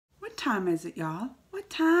time is it, y'all? What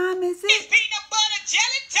time is it? It's peanut butter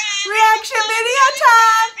jelly time. Reaction video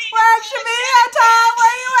time. Reaction video time.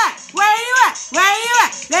 Where you at? Where you at? Where you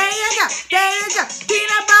at? There you go. There you go.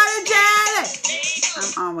 Peanut butter jelly. I'm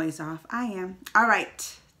always off. I am. All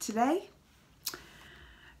right. Today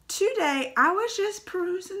I was just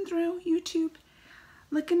perusing through YouTube,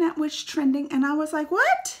 looking at what's trending, and I was like,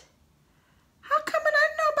 what? How come I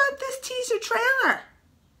didn't know about this teaser trailer?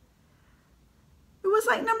 It was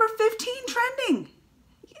like number 15 trending.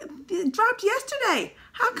 It dropped yesterday.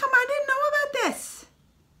 How come I didn't know about this?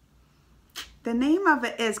 The name of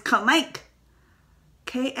it is Kalank.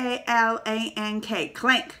 K-A-L-A-N-K.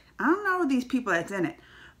 Kalank. I don't know these people that's in it.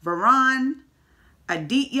 Varan,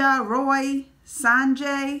 Aditya, Roy,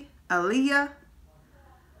 Sanjay, Aliyah.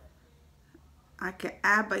 I could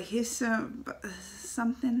Abahisa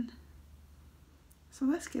something. So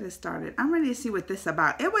let's get it started. I'm ready to see what this is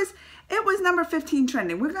about. It was number 15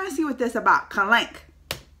 trending. We're gonna see what this is about. Kalank.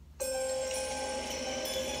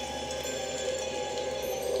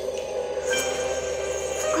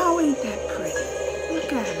 Oh, ain't that pretty?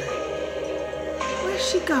 Look at her. Where's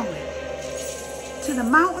she going? To the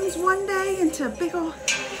mountains one day and to a big old...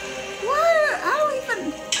 What?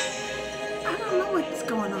 I don't know what's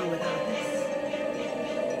going on with all this.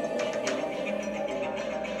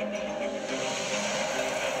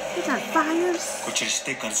 They got fires. कुछ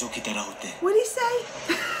रिश्ते कर्जों की तरह होते हैं. What'd he say?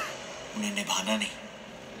 उन्हें निभाना नहीं.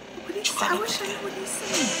 I wish I knew what he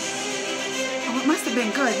said. Oh, it must have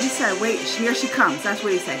been good. He said, wait, here she comes. That's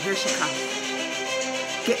what he said. Here she comes.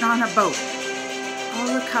 Getting on her boat. Oh,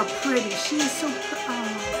 look how pretty. She is so pretty.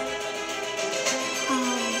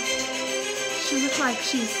 Oh. She looks like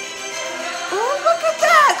she's... Oh, look at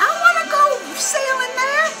that. I want to go sailing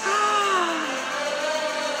there.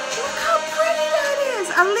 Look how pretty that is.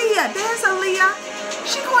 Aliyah. There's Aliyah.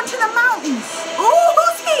 She's going to the mountains. Oh,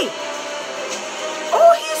 who's he?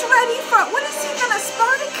 Oh, he's ready for... What is he going to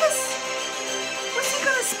Spartacus? What's he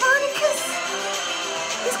going to Spartacus?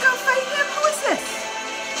 He's going to fight him? Who is this?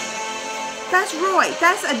 That's Roy.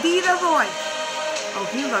 That's Aditya Roy. Oh,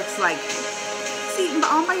 he looks like he's eating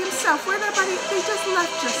all by himself. Where'd everybody... They just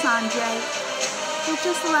left you, Sanjay. They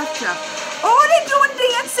just left you. Oh, they're doing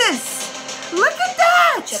dances. Look at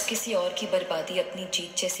that. जब किसी और की बर्बादी अपनी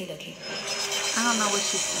जीत जैसी लगी. I don't know what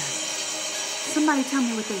she said. Somebody tell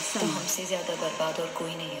me what they say. तो हमसे ज़्यादा बर्बाद और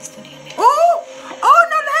कोई नहीं है इस दुनिया में. Oh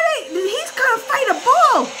no, that ain't. He's gonna fight a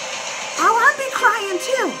bull. Oh, I'd be crying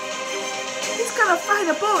too. He's gonna fight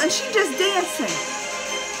a bull, and she just dancing.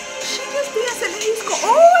 She just dancing, and he's going.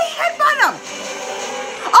 Oh, he headbutt him.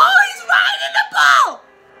 Oh, he's riding the bull.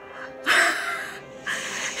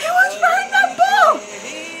 He was riding the bull.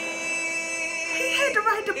 He had to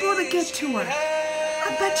ride the bull to get to her.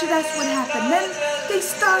 I bet you that's what happened. Then they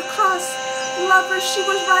star-crossed lovers. She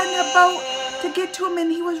was riding a boat to get to him,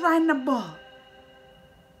 and he was riding a bull.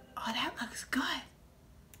 Oh, that looks good.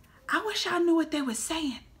 I wish I knew what they were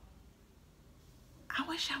saying. I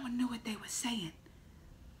wish I knew what they were saying.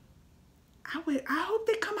 I hope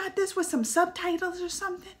they come out this with some subtitles or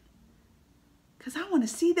something. Because I want to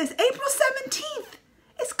see this. April 17th.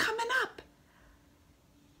 It's coming up.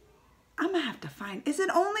 I'm going to have to find. Is it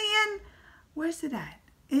only in... Where's it at?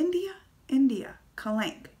 India? India.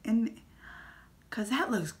 Kalank. Because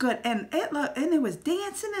that looks good. And it was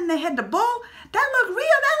dancing and they had the bull. That looked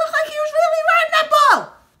real. That looked like he was really riding that bull.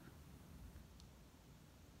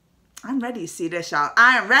 I'm ready to see this, y'all.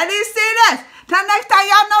 I am ready to see this. Till next time,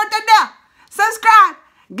 y'all know what to do. Subscribe.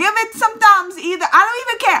 Give it some thumbs either. I don't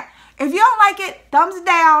even care. If you don't like it, thumbs it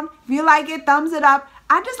down. If you like it, thumbs it up.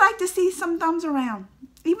 I just like to see some thumbs around.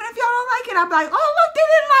 Even if y'all don't like it, I'm like, oh, look, they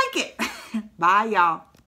didn't like it. Bye, y'all.